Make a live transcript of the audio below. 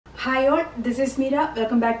Hi all, this is Meera.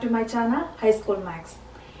 Welcome back to my channel, HighSchoolMaths.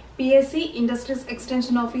 PSC Industries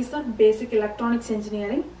Extension Officer, Basic Electronics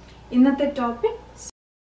Engineering. Innate topic.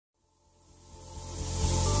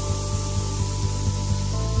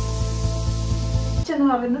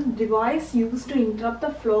 Device used to interrupt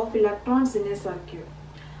the flow of electrons in a circuit.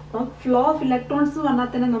 Flow of electrons is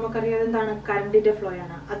current flow.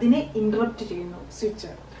 That's interrupt switch.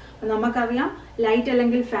 Light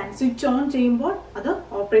അല്ലെങ്കിൽ fan switch on ചെയ്യുമ്പോൾ അത്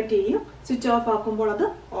operate ചെയ്യും, switch off ആക്കുമ്പോൾ അത്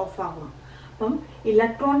of ആകും. അപ്പം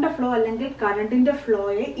ഇലക്ട്രോണിന്റെ flow അല്ലെങ്കിൽ കറണ്ടിന്റെ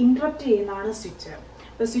ഫ്ലോയെ ഇന്ററപ്റ്റ് ചെയ്യുന്നതാണ് സ്വിച്ച്.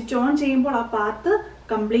 അപ്പോൾ സ്വിച്ച് ഓൺ ചെയ്യുമ്പോൾ ആ പാത്ത്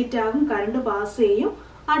കംപ്ലീറ്റ് ആകും, കറണ്ട് പാസ് ചെയ്യും,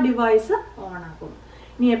 ആ ഡിവൈസ് ഓൺ ആകും.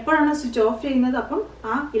 ഇനി എപ്പോഴാണ് സ്വിച്ച് ഓഫ് ചെയ്യുന്നത് അപ്പം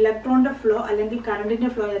ആ ഇലക്ട്രോണിന്റെ ഫ്ലോ അല്ലെങ്കിൽ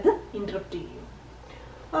കറണ്ടിന്റെ ഫ്ലോ അത് ഇന്ററപ്റ്റ് ചെയ്യും.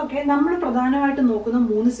 ഓക്കെ, നമ്മൾ പ്രധാനമായിട്ട് നോക്കുന്ന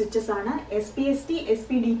മൂന്ന് സ്വിച്ചസ് ആണ് Spst,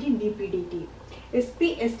 Spdt, Dpdt.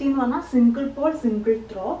 Spst എന്ന് പറഞ്ഞാൽ single pole single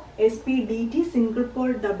throw, Spdt single pole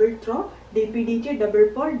double throw, Dpdt double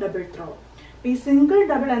pole double throw. ഈ സിംഗിൾ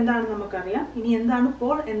ഡബിൾ എന്താണെന്ന് നമുക്കറിയാം. ഇനി എന്താണ്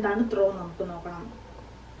പോൾ, എന്താണ് ത്രോ നമുക്ക് നോക്കണം.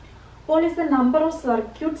 Paul is the number of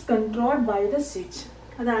circuits controlled by the switch.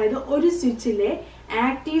 അതായത് ഒരു സ്വിച്ചിലെ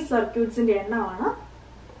ആക്റ്റീവ് സർക്യൂട്ട്സിന്റെ എണ്ണമാണ്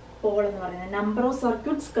പോൾ എന്ന് പറയുന്നത്. Number of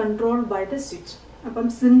circuits controlled by the switch. അപ്പം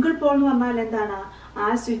സിംഗിൾ പോൾ എന്ന് പറഞ്ഞാൽ എന്താണ്? ആ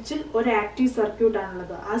സ്വിച്ചിൽ ഒരു ആക്റ്റീവ് സർക്യൂട്ട്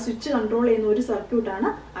ആണുള്ളത്, ആ സ്വിച്ച് കൺട്രോൾ ചെയ്യുന്ന ഒരു സർക്യൂട്ടാണ്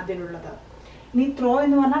അതിലുള്ളത്. ഇനി ത്രോ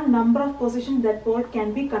എന്ന് പറഞ്ഞാൽ number of position that Paul can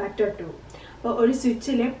be connected to. അപ്പോൾ ഒരു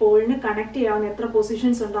സ്വിച്ചിലെ പോളിന് കണക്ട് ചെയ്യാവുന്ന എത്ര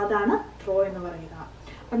പൊസിഷൻസ് ഉണ്ടോ അതാണ് ത്രോ എന്ന് പറയുക.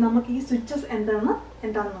 അപ്പം നമുക്ക് ഈ സ്വിച്ചസ്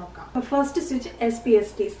എന്താണെന്ന് നോക്കാം. First switch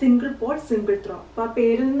Spst single pole single throw. അപ്പോൾ ആ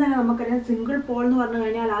പേരിൽ നിന്ന് തന്നെ നമുക്കറിയാം സിംഗിൾ പോൾ എന്ന് പറഞ്ഞു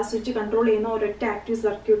കഴിഞ്ഞാൽ ആ സ്വിച്ച് കൺട്രോൾ ചെയ്യുന്ന ഒരൊറ്റ ആക്റ്റീവ്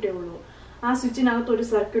സർക്യൂട്ടേ ഉള്ളൂ, ആ സ്വിച്ചിനകത്ത് ഒരു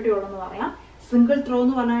സർക്യൂട്ടേ ഉള്ളൂ എന്ന് പറയാം. സിംഗിൾ ത്രോ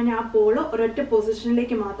എന്ന് പറഞ്ഞു കഴിഞ്ഞാൽ ആ പോള് ഒരൊറ്റ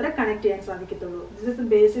പൊസിഷനിലേക്ക് മാത്രമേ കണക്ട് ചെയ്യാൻ സാധിക്കത്തുള്ളൂ. This is the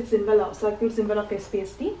basic symbol of circuit symbol of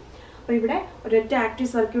Spst. അപ്പോൾ ഇവിടെ ഒരൊറ്റ ആക്റ്റീവ്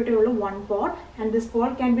സർക്യൂട്ടേ ഉള്ളൂ, one Paul, and this Paul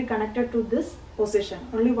can be connected to this position.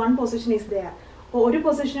 Only one position is there. അപ്പോൾ ഒരു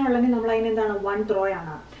പൊസിഷൻ ഉള്ളെങ്കിൽ നമ്മൾ അതിനെന്താണ് വൺ ത്രോ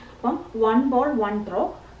ആണ്. അപ്പം വൺ പോൾ വൺ ത്രോ.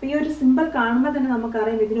 അപ്പോൾ ഈ ഒരു സിംബൽ കാണുമ്പോൾ തന്നെ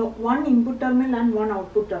നമുക്കറിയാം ഇതിന് one input terminal and one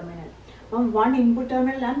output terminal. അപ്പം one input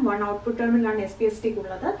terminal and one output terminal ആണ് Spst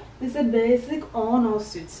ഉള്ളത്. This A basic on off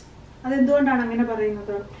switch. അതെന്തുകൊണ്ടാണ് അങ്ങനെ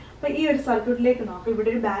പറയുന്നത്? അപ്പൊ ഈ ഒരു സർക്യൂട്ടിലേക്ക് നോക്കാം. ഇവിടെ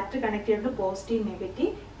ഒരു ബാറ്ററി കണക്ട് ചെയ്തിട്ട് positive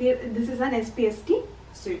negative. This is an Spst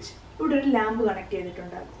switch. ഇവിടെ ഒരു ലാമ്പ് കണക്ട്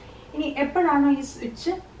ചെയ്തിട്ടുണ്ട്. ഇനി എപ്പോഴാണോ ഈ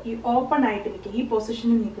സ്വിച്ച് ഈ ഓപ്പൺ ആയിട്ട് നിൽക്കുക, ഈ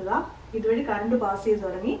പൊസിഷനിൽ നിൽക്കുക, ഇതുവഴി കറണ്ട് പാസ് ചെയ്ത്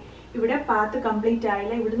തുടങ്ങി, ഇവിടെ പാത്ത് കംപ്ലീറ്റ്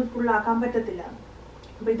ആയില്ല, ഇവിടുന്ന് ഫുൾ ആക്കാൻ പറ്റത്തില്ല.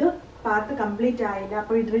 അപ്പൊ ഇത് പാത്ത് കംപ്ലീറ്റ് ആയില്ല,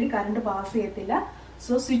 അപ്പോൾ ഇതുവഴി കറണ്ട് പാസ് ചെയ്യത്തില്ല.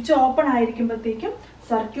 So switch open ആയിരിക്കുമ്പോഴത്തേക്കും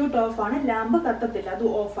circuit of ആണ്, ലാമ്പ് കത്തത്തില്ല, അത്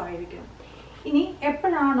ഓഫ് ആയിരിക്കും. ഇനി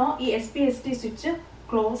എപ്പോഴാണോ ഈ Spst സ്വിച്ച്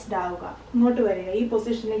ക്ലോസ്ഡ് ആവുക, ഇങ്ങോട്ട് വരിക, ഈ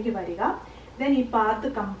പൊസിഷനിലേക്ക് വരിക, ദെൻ ഈ പാത്ത്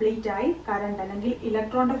കംപ്ലീറ്റ് ആയി, കറണ്ട് അല്ലെങ്കിൽ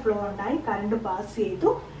ഇലക്ട്രോണിന്റെ ഫ്ലോ ഉണ്ടായി, കറണ്ട് പാസ് ചെയ്തു,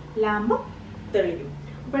 ലാമ്പ് തെളിയും.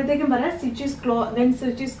 അപ്പോഴത്തേക്കും പറയാം switch is when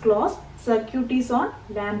switch is close, circuit is on,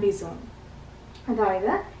 lamp is on.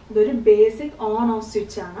 അതായത് ഇതൊരു ബേസിക് ഓൺ ഓഫ്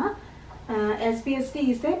സ്വിച്ച് ആണ്. Spst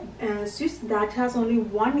is a switch that has only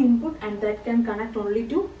one input and that can connect only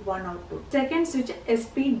to one output. Second switch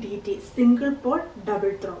Spdt single pole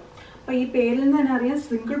double throw. അപ്പോൾ ഈ പേരിൽ നിന്ന് തന്നെ അറിയാം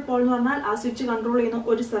single pole എന്ന് പറഞ്ഞാൽ ആ സ്വിച്ച് കൺട്രോൾ ചെയ്യുന്ന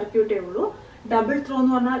ഒരു സർക്യൂട്ടേ ഉള്ളൂ. ഡബിൾ ത്രോ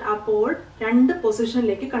എന്ന് പറഞ്ഞാൽ ആ പോൾ രണ്ട്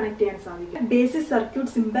പൊസിഷനിലേക്ക് കണക്ട് ചെയ്യാൻ സാധിക്കും. ബേസിക്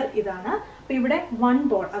സർക്യൂട്ട് സിമ്പിൾ ഇതാണ്. അപ്പോൾ ഇവിടെ വൺ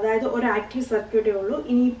പോൾ, അതായത് ഒരു ആക്റ്റീവ് സർക്യൂട്ടേ ഉള്ളൂ.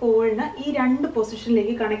 ഇനി ഈ പോളിന് ഈ രണ്ട്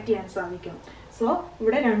പൊസിഷനിലേക്ക് കണക്ട് ചെയ്യാൻ സാധിക്കും. സോ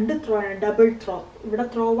ഇവിടെ രണ്ട് ത്രോ ആണ്, ഡബിൾ ത്രോ, ഇവിടെ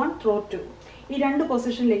ത്രോ വൺ ത്രോ ടു, ഈ രണ്ട്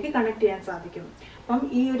പൊസിഷനിലേക്ക് കണക്ട് ചെയ്യാൻ സാധിക്കും. അപ്പം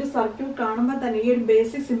ഈ ഒരു സർക്യൂട്ട് കാണുമ്പോൾ തന്നെ ഈ ഒരു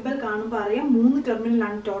ബേസിക് സിമ്പിൾ കാണുമ്പോൾ അറിയാം മൂന്ന്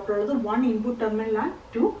ടെർമിനലാണ് ടോട്ടൽ ഉള്ളത്, one input terminal and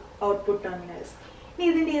to output terminals. ഇനി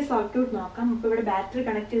ഇതിന്റെ ഈ സർക്യൂട്ട് നോക്കാം. അപ്പോൾ ഇവിടെ ബാറ്ററി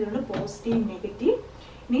കണക്ട് ചെയ്തിട്ടുണ്ട്, പോസിറ്റീവ് നെഗറ്റീവ്.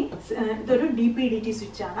 ഇനി ഇതൊരു Dpdt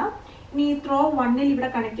സ്വിച്ച് ആണ്. ഇനി ഈ ത്രോ വണ്ണിൽ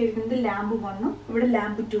ഇവിടെ കണക്ട് ചെയ്തിരിക്കുന്നത് ലാമ്പ് വണ്ണും ഇവിടെ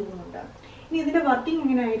ലാമ്പ് ടൂവും ഉണ്ട്. ഇനി ഇതിന്റെ വർക്കിംഗ്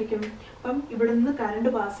എങ്ങനെ ആയിരിക്കും? അപ്പം ഇവിടെ നിന്ന്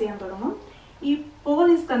കറണ്ട് പാസ് ചെയ്യാൻ തുടങ്ങും. ഈ Paul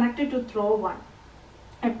is connected to throw one.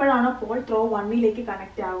 എപ്പോഴാണോ പോൾ ത്രോ വണ്ണിലേക്ക്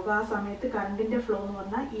കണക്ട് ആവുക ആ സമയത്ത് കറണ്ടിന്റെ ഫ്ലോ എന്ന്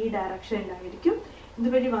പറഞ്ഞാൽ ഈ ഡയറക്ഷനിലായിരിക്കും,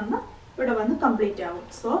 ഇതുവഴി വന്ന് ഇവിടെ വന്ന് കംപ്ലീറ്റ് ആവും.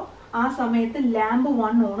 സോ ആ സമയത്ത് ലാമ്പ്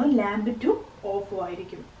വൺ ഓണും ലാമ്പ് ടു ഓഫും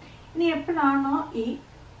ആയിരിക്കും. ഇനി എപ്പോഴാണോ ഈ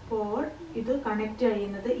പോൾ ഇത് കണക്ട്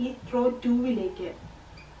ചെയ്യുന്നത് ഈ ത്രോ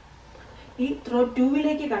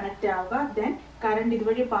ടൂവിലേക്ക് കണക്ട് ആവുക, ദെൻ കറണ്ട്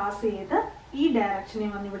ഇതുവഴി പാസ് ചെയ്ത് ഈ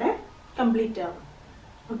ഡയറക്ഷനിൽ വന്ന് ഇവിടെ കംപ്ലീറ്റ് ആവും.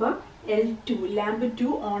 അപ്പം L2 lamp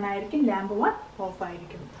 2 on ആയിരിക്കും, lamp 1 off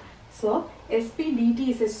ആയിരിക്കും. So Spdt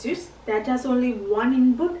is a switch that has only one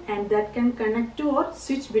input and that can connect to or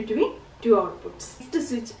switch between two outputs. Next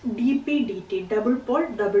switch Dpdt double pole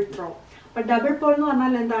double throw. But double pole എന്ന്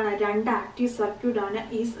പറഞ്ഞാൽ എന്താണ്? രണ്ട് active circuit ആണ്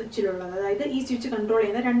ഈ സ്വിച്ചിലുള്ളത്. അതായത് ഈ switch control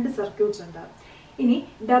ചെയ്യുന്ന രണ്ട് സർക്യൂട്ട്സ് ഉണ്ട്. ഇനി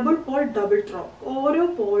ഡബിൾ പോൾ ഡബിൾ ത്രോ, ഓരോ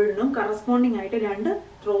പോളിനും കറസ്പോണ്ടിങ് ആയിട്ട് 2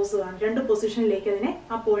 ത്രോസ് കാണും. 2 പൊസിഷനിലേക്ക് അതിനെ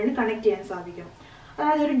ആ പോളിന് കണക്ട് ചെയ്യാൻ സാധിക്കും.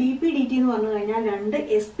 അതായത് ഒരു DPDT എന്ന് പറഞ്ഞു കഴിഞ്ഞാൽ 2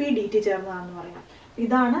 SPDT ചേർന്നതാണെന്ന് പറയാം.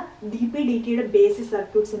 ഇതാണ് DPDTയുടെ ബേസിക്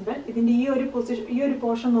സർക്യൂട്ട് സിമ്പിൾ. ഇതിന്റെ ഈ ഒരു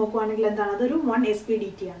പോർഷൻ നോക്കുവാണെങ്കിൽ എന്താണ്, അതൊരു 1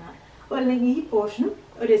 SPDT ആണ്. അല്ലെങ്കിൽ ഈ പോർഷനും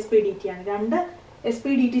ഒരു SPDT ആണ്. 2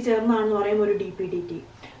 SPDT ചേർന്നതാണെന്ന് പറയുമ്പോൾ ഒരു DPDT.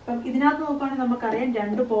 അപ്പം ഇതിനകത്ത് നോക്കുകയാണെങ്കിൽ നമുക്കറിയാം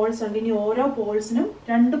 2 പോൾസ് ഉണ്ട്. ഇനി ഓരോ പോൾസിനും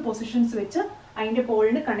 2 പൊസിഷൻസ് വെച്ച് അതിന്റെ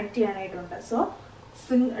പോളിന് connect ചെയ്യാനായിട്ടുണ്ട്. So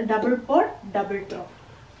double pole double throw.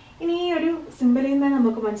 ഇനി ഈ ഒരു സിമ്പിളിൽ നിന്ന്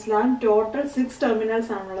നമുക്ക് മനസ്സിലാവും ടോട്ടൽ 6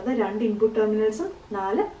 ടെർമിനൽസ് ആണുള്ളത്. 2 ഇൻപുട്ട് ടെർമിനൽസും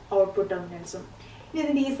 4 ഔട്ട്പുട്ട് ടെർമിനൽസും. ഇനി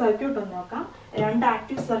ഇതിന്റെ ഈ സർക്യൂട്ട് ഒന്ന് നോക്കാം. 2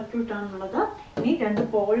 ആക്റ്റീവ് സർക്യൂട്ട് ആണുള്ളത്. ഇനി 2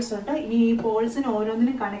 പോൾസ് ഉണ്ട്. ഇനി ഈ പോൾസിന്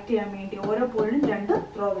ഓരോന്നിനും കണക്ട് ചെയ്യാൻ വേണ്ടി ഓരോ പോളിനും 2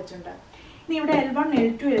 ത്രോ വെച്ചിട്ടുണ്ട്. ഇനി ഇവിടെ L1,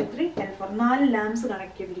 L2, L3, L4 4 lamps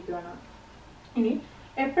connect ചെയ്തിരിക്കുകയാണ്. ഇനി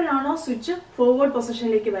എപ്പോഴാണോ സ്വിച്ച് ഫോർവേഡ്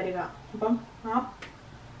പൊസിഷനിലേക്ക് വരിക, അപ്പം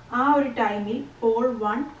ആ ഒരു ടൈമിൽ Paul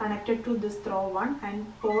 1 connected to this throw 1 and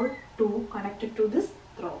Paul 2 connected to this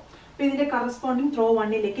throw. അപ്പോൾ ഇതിന്റെ കറസ്പോണ്ടിങ് ത്രോ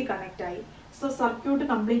 1ലേക്ക് കണക്ട് ആയി. സോ സർക്യൂട്ട്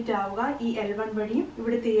കംപ്ലീറ്റ് ആവുക ഈ L1 വഴിയും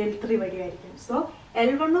ഇവിടുത്തെ L3 വഴിയായിരിക്കും. സോ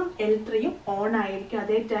L1ഉം L3യും ഓൺ ആയിരിക്കും.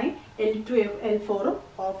 അതേ ടൈം L2, L4ഉം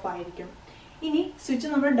ഓഫ് ആയിരിക്കും. ഇനി സ്വിച്ച്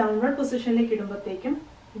നമ്മൾ ഡൗൺവേർഡ് പൊസിഷനിലേക്ക് ഇടുമ്പോഴത്തേക്കും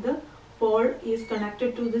ഇത് Paul is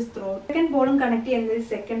connected to this throw. Second പോളും connect ചെയ്യുന്നത്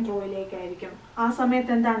സെക്കൻഡ് ത്രോയിലേക്കായിരിക്കും. ആ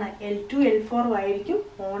സമയത്ത് എന്താണ്, L2, L4 ആയിരിക്കും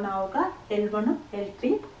ഓൺ ആവുക, L1ഉം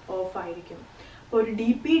L3യും ഓഫ് ആയിരിക്കും. അപ്പോൾ ഒരു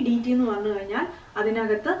DPDT എന്ന് പറഞ്ഞു കഴിഞ്ഞാൽ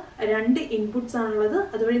അതിനകത്ത് 2 ഇൻപുട്സ് ആണുള്ളത്.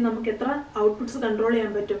 അതുവഴി നമുക്ക് എത്ര ഔട്ട്പുട്ട്സ് കൺട്രോൾ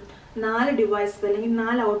ചെയ്യാൻ പറ്റും, 4 ഡിവൈസസ് അല്ലെങ്കിൽ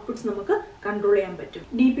 4 ഔട്ട്പുട്ട്സ് നമുക്ക് കൺട്രോൾ ചെയ്യാൻ പറ്റും.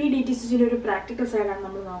 DPDT സ്വിച്ചിന്റെ ഒരു പ്രാക്ടിക്കൽ സൈഡാണ്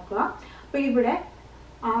നമ്മൾ നോക്കുക. അപ്പോൾ ഇവിടെ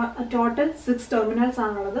ടോട്ടൽ 6 ടെർമിനൽസ്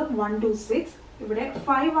ആണുള്ളത്. 1 to 6. ഇവിടെ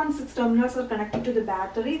 5 and 6 terminals are connected to the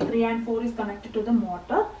battery. 3 and 4 is connected to the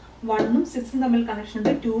motor. 1ഉം 6ഉം തമ്മിൽ കണക്ഷൻ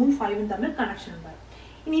ഉണ്ട്. 2ഉം 5ഉം തമ്മിൽ കണക്ഷൻ ഉണ്ട്.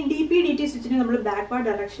 ഇനി DPDT സ്വിച്ചിനെ നമ്മൾ ബാക്ക്വേർഡ്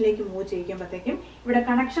ഡയറക്ഷനിലേക്ക് മൂവ് ചെയ്യുമ്പോഴത്തേക്കും ഇവിടെ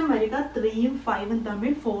കണക്ഷൻ വരിക 3ഉം 5ഉം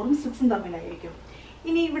തമ്മിൽ, 4ഉം 6ഉം തമ്മിലായിരിക്കും.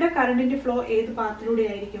 ഇനി ഇവിടെ കറണ്ടിന്റെ ഫ്ലോ ഏത് പാത്തിലൂടെ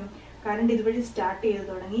ആയിരിക്കും, കറണ്ട് ഇതുവഴി സ്റ്റാർട്ട് ചെയ്ത്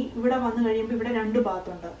തുടങ്ങി. ഇവിടെ വന്നു കഴിയുമ്പോൾ ഇവിടെ 2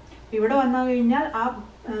 പാത്തുണ്ട്. ഇവിടെ വന്നു കഴിഞ്ഞാൽ ആ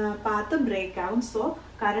പാത്ത് ബ്രേക്ക് ആവും. സോ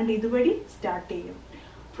കറണ്ട് ഇതുവഴി സ്റ്റാർട്ട് ചെയ്യും,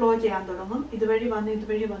 ഫ്ലോ ചെയ്യാൻ തുടങ്ങും. ഇതുവഴി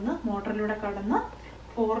വന്ന് മോട്ടറിലൂടെ കടന്ന്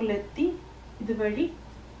 4ലെത്തി ഇതുവഴി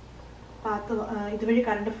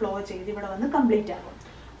കറണ്ട് ഫ്ലോ ചെയ്ത് ഇവിടെ വന്ന് കംപ്ലീറ്റ് ആകും.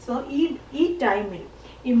 സോ ഈ ടൈമിൽ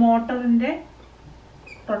ഈ മോട്ടറിന്റെ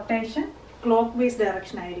റൊട്ടേഷൻ ക്ലോക്ക് വൈസ്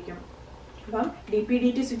ഡയറക്ഷൻ ആയിരിക്കും. അപ്പം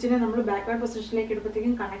DPDT സ്വിച്ചിനെ നമ്മൾ ബാക്ക്വേർഡ് പൊസിഷനിലേക്ക്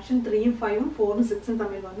എടുക്കുമ്പോഴത്തേക്കും കണക്ഷൻ 3ഉം 5ഉം 4ഉം 6ഉം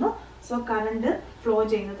തമ്മിൽ വന്നു. സോ കറണ്ട് ഫ്ലോ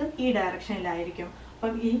ചെയ്യുന്നത് ഈ ഡയറക്ഷനിലായിരിക്കും.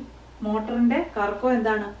 അപ്പം ഈ മോട്ടറിന്റെ കറക്കം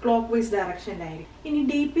എന്താണ്, ക്ലോക്ക് വൈസ് ഡയറക്ഷനിലായിരിക്കും. ഇനി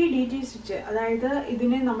DPDT സ്വിച്ച്, അതായത്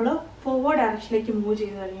ഇതിനെ നമ്മൾ ഫോർവേഡ് ഡയറക്ഷനിലേക്ക് മൂവ്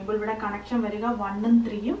ചെയ്ത് കഴിയുമ്പോൾ ഇവിടെ കണക്ഷൻ വരിക 1ഉം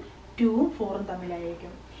 3ഉം 2ഉം 4ഉം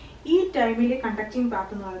തമ്മിലായിരിക്കും. ഈ ടൈമിലെ കണ്ടക്ടിങ്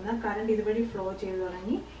പാത്ത് എന്ന് പറയുന്നത് കറണ്ട് ഇതുവഴി ഫ്ലോ ചെയ്ത്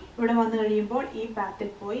തുടങ്ങി. ഇവിടെ വന്നു കഴിയുമ്പോൾ ഈ പാത്തിൽ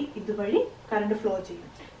പോയി ഇതുവഴി കറണ്ട് ഫ്ലോ ചെയ്യും.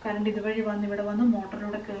 കറണ്ട് ഇതുവഴി വന്ന് ഇവിടെ വന്ന്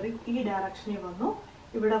മോട്ടറിലൂടെ കയറി ഈ ഡയറക്ഷനിൽ വന്നു,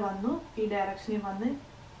 ഇവിടെ വന്നു, ഈ ഡയറക്ഷനിൽ വന്ന്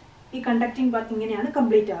ഈ കണ്ടക്ടിങ് പാത്ത് ഇങ്ങനെയാണ്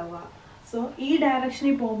കംപ്ലീറ്റ് ആവുക. സോ ഈ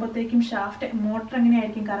ഡയറക്ഷനിൽ പോകുമ്പോഴത്തേക്കും ഷാഫ്റ്റ് മോട്ടർ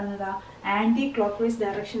എങ്ങനെയായിരിക്കും കറങ്ങുക, ആന്റി ക്ലോക്ക് വൈസ്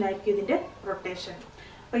ഡയറക്ഷനിലായിരിക്കും ഇതിന്റെ റൊട്ടേഷൻ.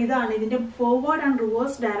 അപ്പൊ ഇതാണ് ഇതിന്റെ ഫോർവേഡ് ആൻഡ്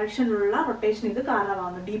റിവേഴ്സ് ഡയറക്ഷനിലുള്ള റൊട്ടേഷൻ ഇത്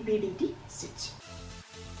കാരണമാകുന്നു DPDT സ്വിച്ച്.